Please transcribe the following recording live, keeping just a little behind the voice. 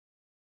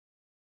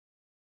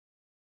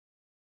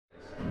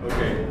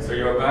Okay, so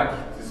you're back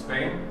to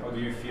Spain. How do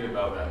you feel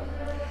about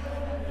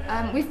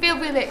that? We feel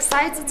really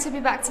excited to be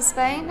back to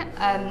Spain.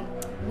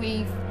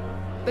 We've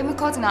been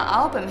recording our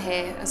album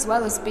here as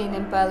well as being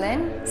in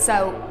Berlin,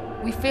 so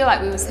we feel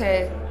like we was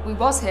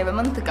here a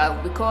month ago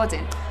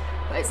recording,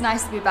 but it's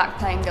nice to be back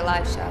playing a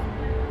live show.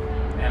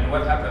 And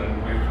what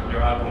happened with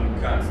your album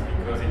Guns?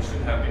 Because it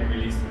should have been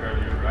released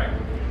earlier, right?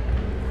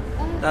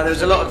 No, there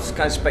was a lot of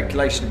kind of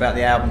speculation about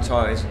the album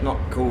title. It's not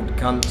called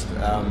Cunt.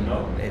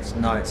 No? It's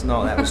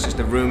not. That was just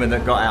a rumour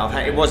that got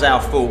out. It was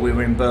our fault. We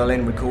were in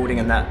Berlin recording,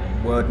 and that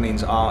word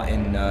means art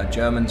in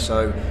German.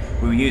 So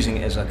we were using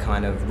it as a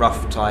kind of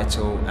rough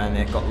title, and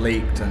it got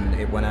leaked and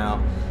it went out.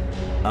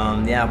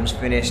 The album's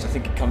finished. I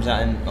think it comes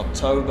out in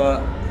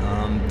October.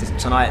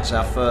 Tonight's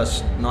our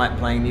first night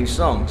playing new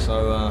songs.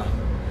 So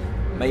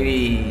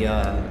maybe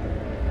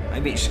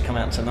it should come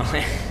out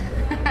tonight.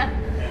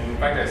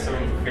 In fact, I saw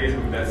on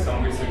Facebook that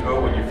some weeks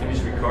ago, when you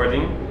finished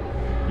recording,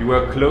 you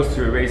were close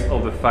to erase all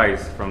the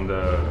files from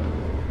the.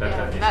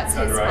 That's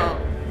his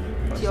fault.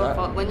 It's your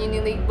fault. When you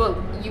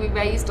you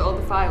erased all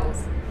the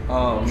files.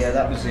 Oh yeah,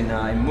 that was in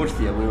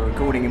Murcia. We were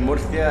recording in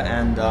Murcia,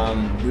 and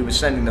we were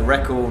sending the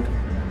record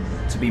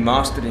to be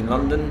mastered in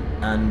London,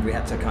 and we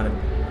had to kind of,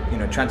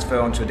 transfer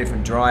onto a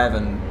different drive,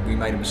 and we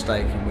made a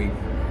mistake, and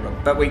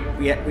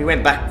we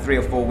went back 3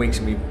 or 4 weeks,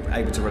 and we were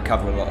able to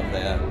recover a lot of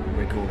their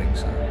recordings.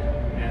 So.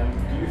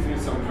 Do you feel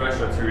some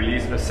pressure to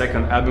release a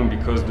second album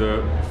because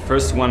the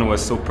first one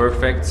was so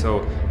perfect,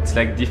 so it's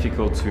like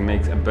difficult to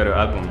make a better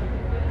album?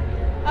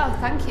 Oh,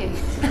 thank you.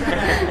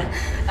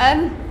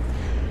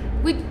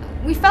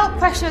 We felt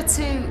pressure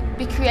to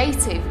be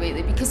creative,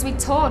 really, because we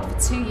toured for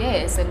 2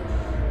 years and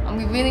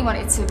we really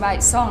wanted to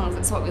write songs.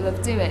 That's what we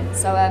love doing.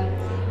 So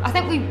I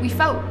think we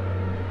felt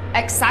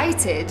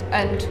excited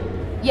and,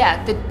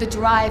 yeah, the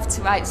drive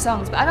to write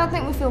songs. But I don't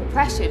think we feel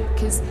pressured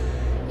because,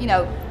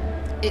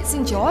 it's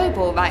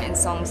enjoyable writing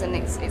songs, and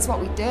it's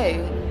what we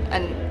do,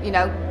 and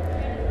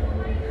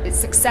it's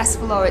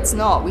successful or it's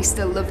not, we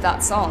still love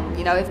that song.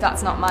 If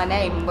That's Not My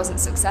Name and wasn't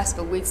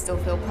successful, we'd still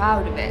feel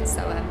proud of it.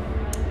 So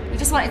we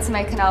just wanted to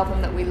make an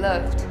album that we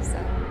loved, so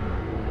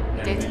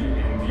we did.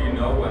 Do you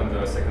know when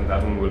the second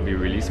album will be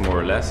released, more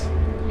or less?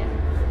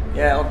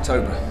 Yeah,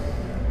 October.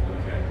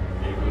 Okay.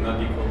 It will not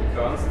be called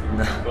Cons?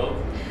 No.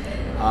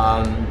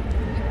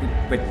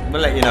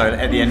 We'll let you know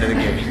at the end of the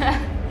gig.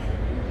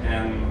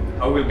 And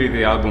how will be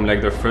the album,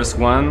 like the first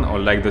one, or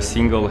like the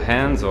single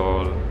Hands,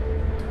 or?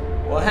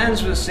 Well, Hands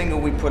was a single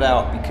we put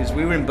out because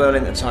we were in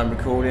Berlin at the time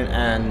recording,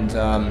 and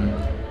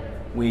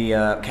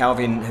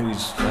Calvin,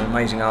 who's an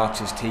amazing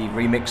artist, he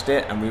remixed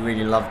it, and we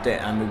really loved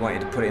it, and we wanted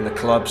to put it in the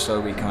club,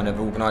 so we kind of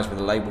organised with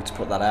the label to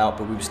put that out,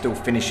 but we were still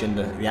finishing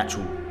the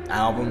actual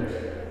album.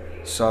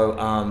 So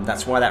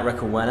that's why that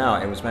record went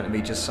out. It was meant to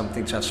be just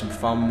something to have some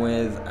fun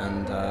with,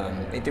 and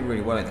it did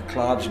really well in the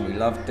clubs, and we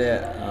loved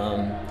it.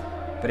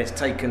 But it's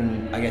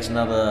taken, I guess,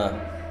 another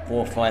 4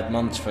 or 5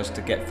 months for us to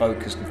get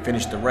focused and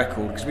finish the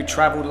record, because we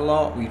travelled a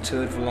lot, we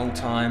toured for a long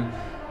time,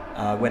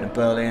 went to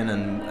Berlin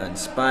and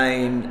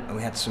Spain, and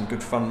we had some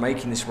good fun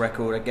making this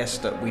record. I guess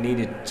that we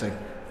needed to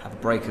have a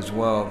break as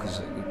well,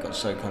 because we got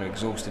so kind of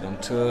exhausted on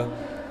tour.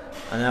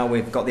 And now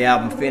we've got the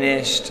album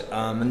finished,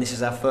 and this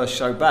is our first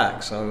show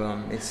back, so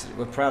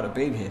we're proud to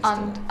be here still.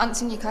 And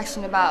answering your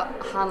question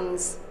about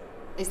Hands,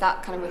 is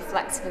that kind of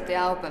reflective of the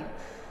album?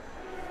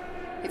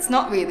 It's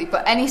not really,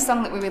 but any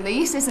song that we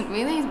release isn't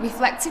really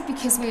reflective,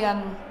 because we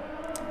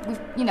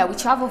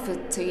travelled for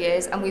 2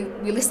 years, and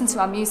we listened to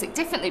our music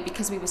differently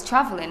because we was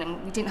travelling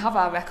and we didn't have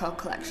our record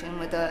collection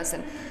with us,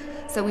 and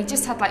so we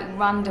just had like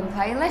random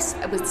playlists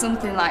with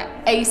something like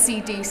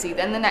AC/DC,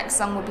 then the next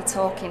song would be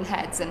Talking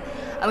Heads, and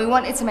we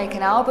wanted to make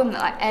an album that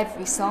like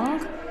every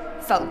song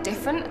felt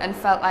different and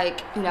felt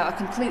like a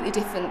completely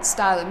different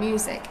style of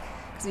music,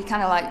 because we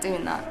kind of like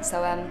doing that.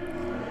 So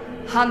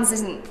Hands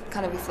isn't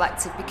kind of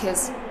reflective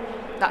because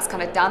that's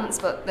kind of dance,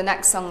 but the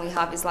next song we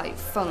have is like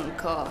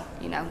funk or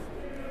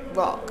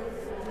rock.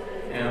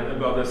 And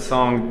about the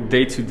song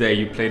Day to Day,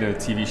 you played on a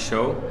TV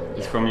show.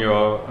 It's from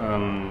your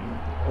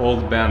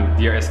old band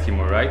Dear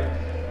Eskimo, right?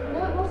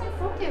 No, it wasn't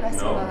from Dear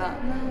Eskimo.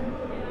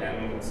 No.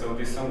 And so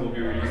this song will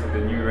be released on the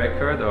new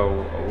record,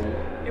 or?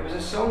 It was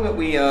a song that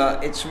we.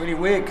 It's really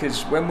weird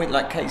because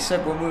like Kate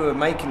said, when we were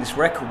making this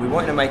record, we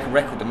wanted to make a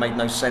record that made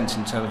no sense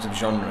in terms of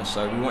genre.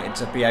 So we wanted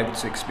to be able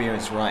to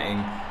experience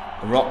writing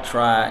a rock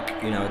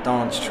track, a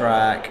dance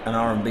track, an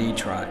R&B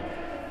track.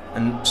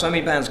 And so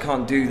many bands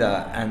can't do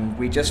that, and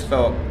we just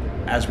felt,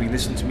 as we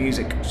listened to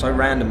music so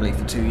randomly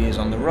for 2 years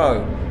on the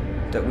road,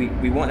 that we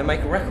wanted to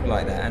make a record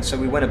like that, and so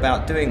we went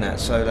about doing that.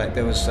 So like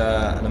there was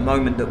a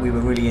moment that we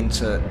were really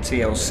into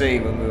TLC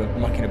when we were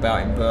mucking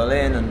about in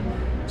Berlin, and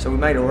so we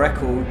made a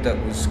record that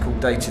was called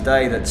Day to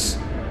Day that's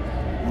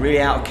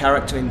really out of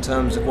character in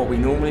terms of what we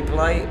normally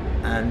play,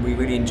 and we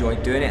really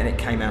enjoyed doing it, and it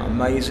came out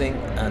amazing,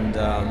 and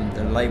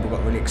the label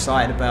got really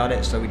excited about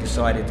it, so we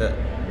decided that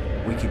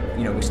we could,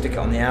 we stick it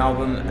on the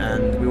album.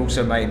 And we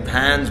also made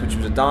Hands, which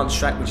was a dance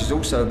track, which is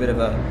also a bit of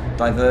a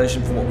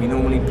diversion from what we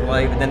normally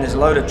play, but then there's a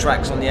load of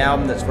tracks on the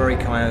album that's very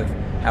kind of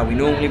how we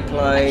normally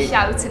play.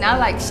 Shouting, I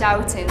like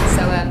shouting,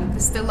 so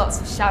there's still lots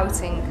of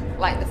shouting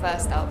like the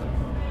first album.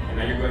 And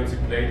are you going to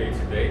play day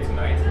to day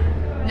tonight?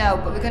 No,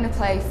 but we're going to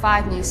play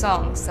 5 new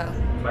songs, so...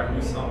 5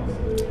 new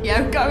songs? Yeah,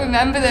 I've got to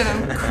remember them,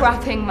 I'm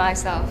crapping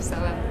myself, so...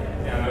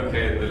 Yeah,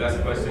 okay, the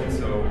last question,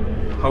 so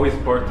how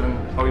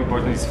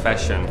important is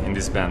fashion in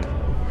this band?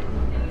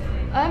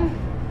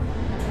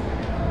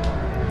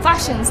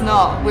 Fashion's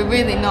not, we're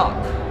really not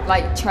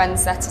like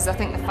trendsetters. I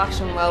think the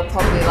fashion world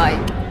probably like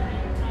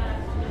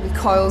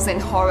recoils in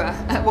horror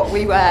at what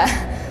we wear.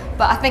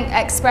 But I think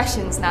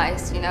expression's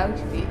nice, you know,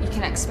 you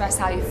can express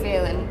how you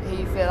feel and who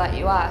you feel like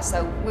you are,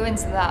 so we're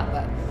into that,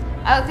 but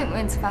I don't think we're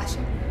into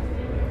fashion.